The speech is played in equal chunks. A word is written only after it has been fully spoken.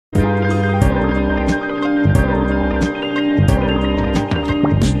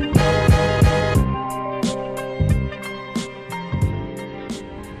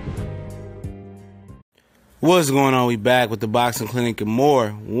What's going on? We back with the Boxing Clinic and more.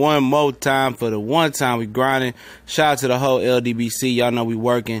 One more time for the one time we grinding. Shout out to the whole LDBC. Y'all know we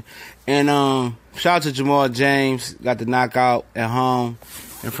working. And shout out to Jamal James. Got the knockout at home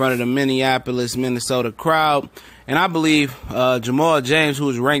in front of the Minneapolis, Minnesota crowd. And I believe Jamal James, who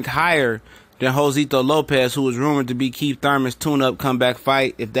was ranked higher than Josesito López, who was rumored to be Keith Thurman's tune-up comeback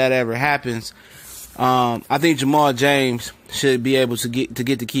fight, if that ever happens. I think Jamal James should be able to get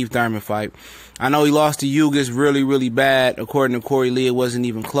the Keith Thurman fight. I know he lost to Ugas really bad. According to Corey Lee, it wasn't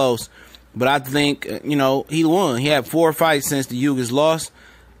even close. But I think, he won. He had 4 fights since the Ugas lost.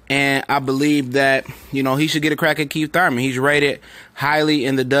 And I believe that, he should get a crack at Keith Thurman. He's rated highly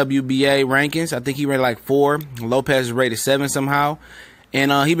in the WBA rankings. I think he rated like 4. Lopez is rated 7 somehow.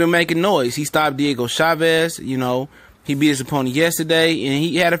 And he been making noise. He stopped Diego Chavez. He beat his opponent yesterday. And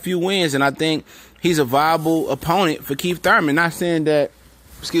he had a few wins. And I think he's a viable opponent for Keith Thurman. Not saying that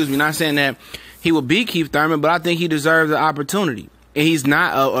he will beat Keith Thurman, but I think he deserves the opportunity. And he's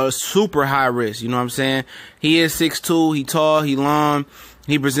not a super high risk, you know what I'm saying? He is 6'2", he tall, he long,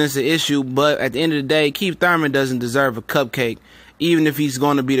 he presents an issue, but at the end of the day, Keith Thurman doesn't deserve a cupcake, even if he's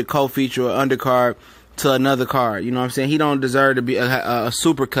going to be the co-feature or undercard to another card, you know what I'm saying? He don't deserve to be a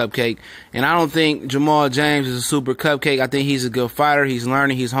super cupcake, and I don't think Jamal James is a super cupcake. I think he's a good fighter, he's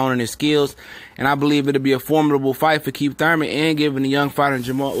learning, he's honing his skills, and I believe it'll be a formidable fight for Keith Thurman and giving the young fighter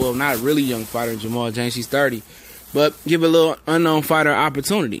Jamal, well, not really young fighter Jamal James, he's 30, but give a little unknown fighter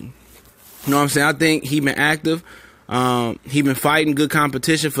opportunity. You know what I'm saying? I think he been active. He been fighting good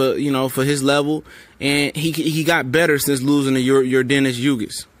competition for his level, and he got better since losing to your Dennis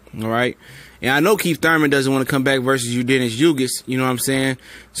Ugas. All right. And I know Keith Thurman doesn't want to come back versus Dennis Ugas, you know what I'm saying?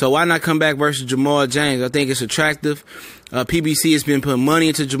 So why not come back versus Jamal James? I think it's attractive. PBC has been putting money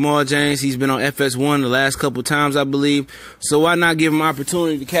into Jamal James. He's been on FS1 the last couple times, I believe. So why not give him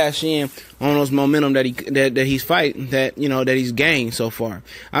opportunity to cash in on those momentum that he's fighting, that he's gained so far.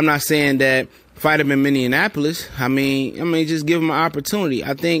 I'm not saying that fight him in Minneapolis. I mean, just give him an opportunity.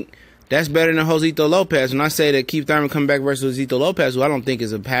 I think that's better than Josesito López. When I say that Keith Thurman come back versus Josesito López, who I don't think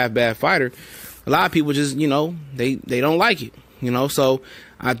is a half bad fighter, a lot of people just, they don't like it. So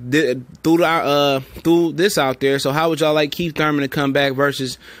I threw this out there. So how would y'all like Keith Thurman to come back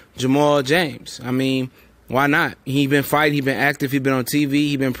versus Jamal James? I mean, why not? He been fighting, he been active, he been on TV,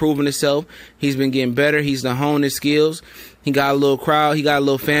 he been proving himself, he's been getting better, he's done honed his skills. He got a little crowd, he got a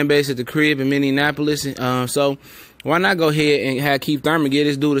little fan base at the crib in Minneapolis. So why not go ahead and have Keith Thurman get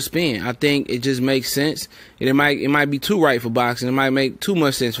his due to spin? I think it just makes sense. And it might be too right for boxing. It might make too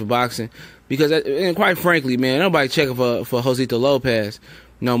much sense for boxing. Because, and quite frankly, man, nobody checking for Josesito López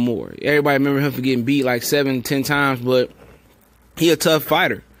no more. Everybody remember him for getting beat like 7-10 times, but he a tough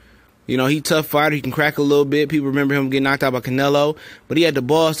fighter. He tough fighter. He can crack a little bit. People remember him getting knocked out by Canelo, but he had the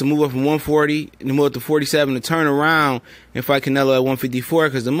balls to move up from 140 and move up to 47 to turn around and fight Canelo at 154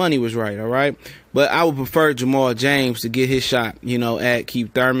 because the money was right, all right? But I would prefer Jamal James to get his shot, at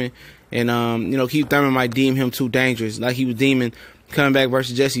Keith Thurman. And, Keith Thurman might deem him too dangerous, like he was deeming coming back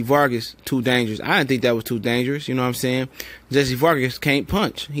versus Jesse Vargas too dangerous. I didn't think that was too dangerous, you know what I'm saying? Jesse Vargas can't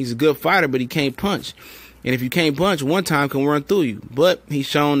punch. He's a good fighter, but he can't punch. And if you can't punch, one time can run through you. But he's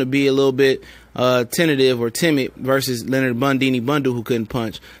shown to be a little bit tentative or timid versus Leonard Bundini Bundu, who couldn't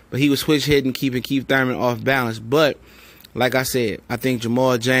punch. But he was switch hitting, keeping Keith Thurman off balance. But like I said, I think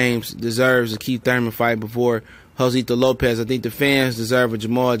Jamal James deserves a Keith Thurman fight before Josesito López. I think the fans deserve a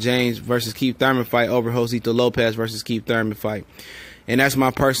Jamal James versus Keith Thurman fight over Josesito López versus Keith Thurman fight. And that's my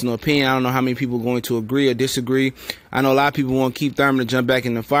personal opinion. I don't know how many people are going to agree or disagree. I know a lot of people want Keith Thurman to jump back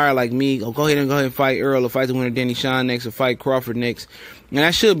in the fire like me. Oh, go ahead and fight Earl or fight the winner Danny Shawn next or fight Crawford next. And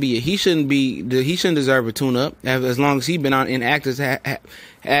that should be it. He shouldn't deserve a tune-up as long as he's been on inactive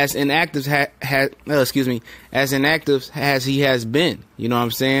as inactive as he has been. You know what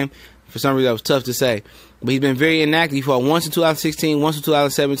I'm saying? For some reason that was tough to say. But he's been very inactive. He fought once in 2016, once in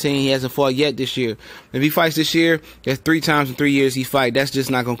 2017. He hasn't fought yet this year. If he fights this year, that's 3 times in 3 years he fight. That's just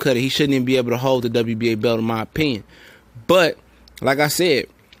not going to cut it. He shouldn't even be able to hold the WBA belt, in my opinion. But, like I said,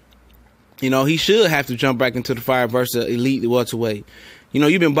 he should have to jump back into the fire versus elite welterweight.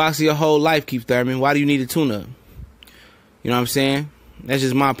 You've been boxing your whole life, Keith Thurman. Why do you need a tune-up? You know what I'm saying? That's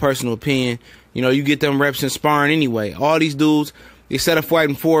just my personal opinion. You get them reps in sparring anyway. All these dudes, instead of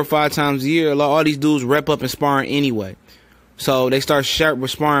fighting 4 or 5 times a year, all these dudes rep up in sparring anyway. So they start sharp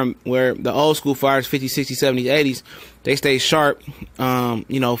with sparring, where the old school fighters, 50s, 60s, 70s, 80s, they stay sharp,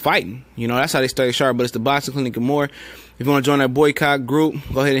 fighting. That's how they stay sharp. But it's the Boxing Clinic and more. If you want to join that Boycott Group,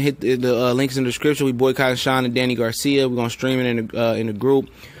 go ahead and hit the links in the description. We boycotting Sean and Danny Garcia. We're going to stream it in the group.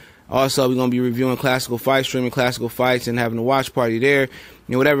 Also, we're going to be reviewing classical fights, streaming classical fights, and having a watch party there.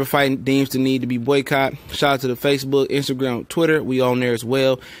 And whatever fight deems to need to be boycott. Shout out to the Facebook, Instagram, Twitter. We on there as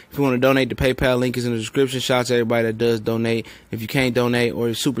well. If you want to donate, the PayPal link is in the description. Shout out to everybody that does donate. If you can't donate,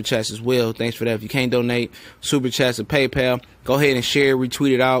 or super chats as well, thanks for that. If you can't donate, super chats or PayPal, go ahead and share,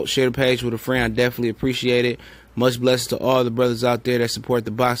 retweet it out, share the page with a friend. I definitely appreciate it. Much blessings to all the brothers out there that support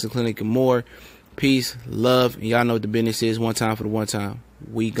the Boxing Clinic and more. Peace, love, and y'all know what the business is. One time for the one time.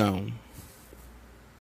 We gone.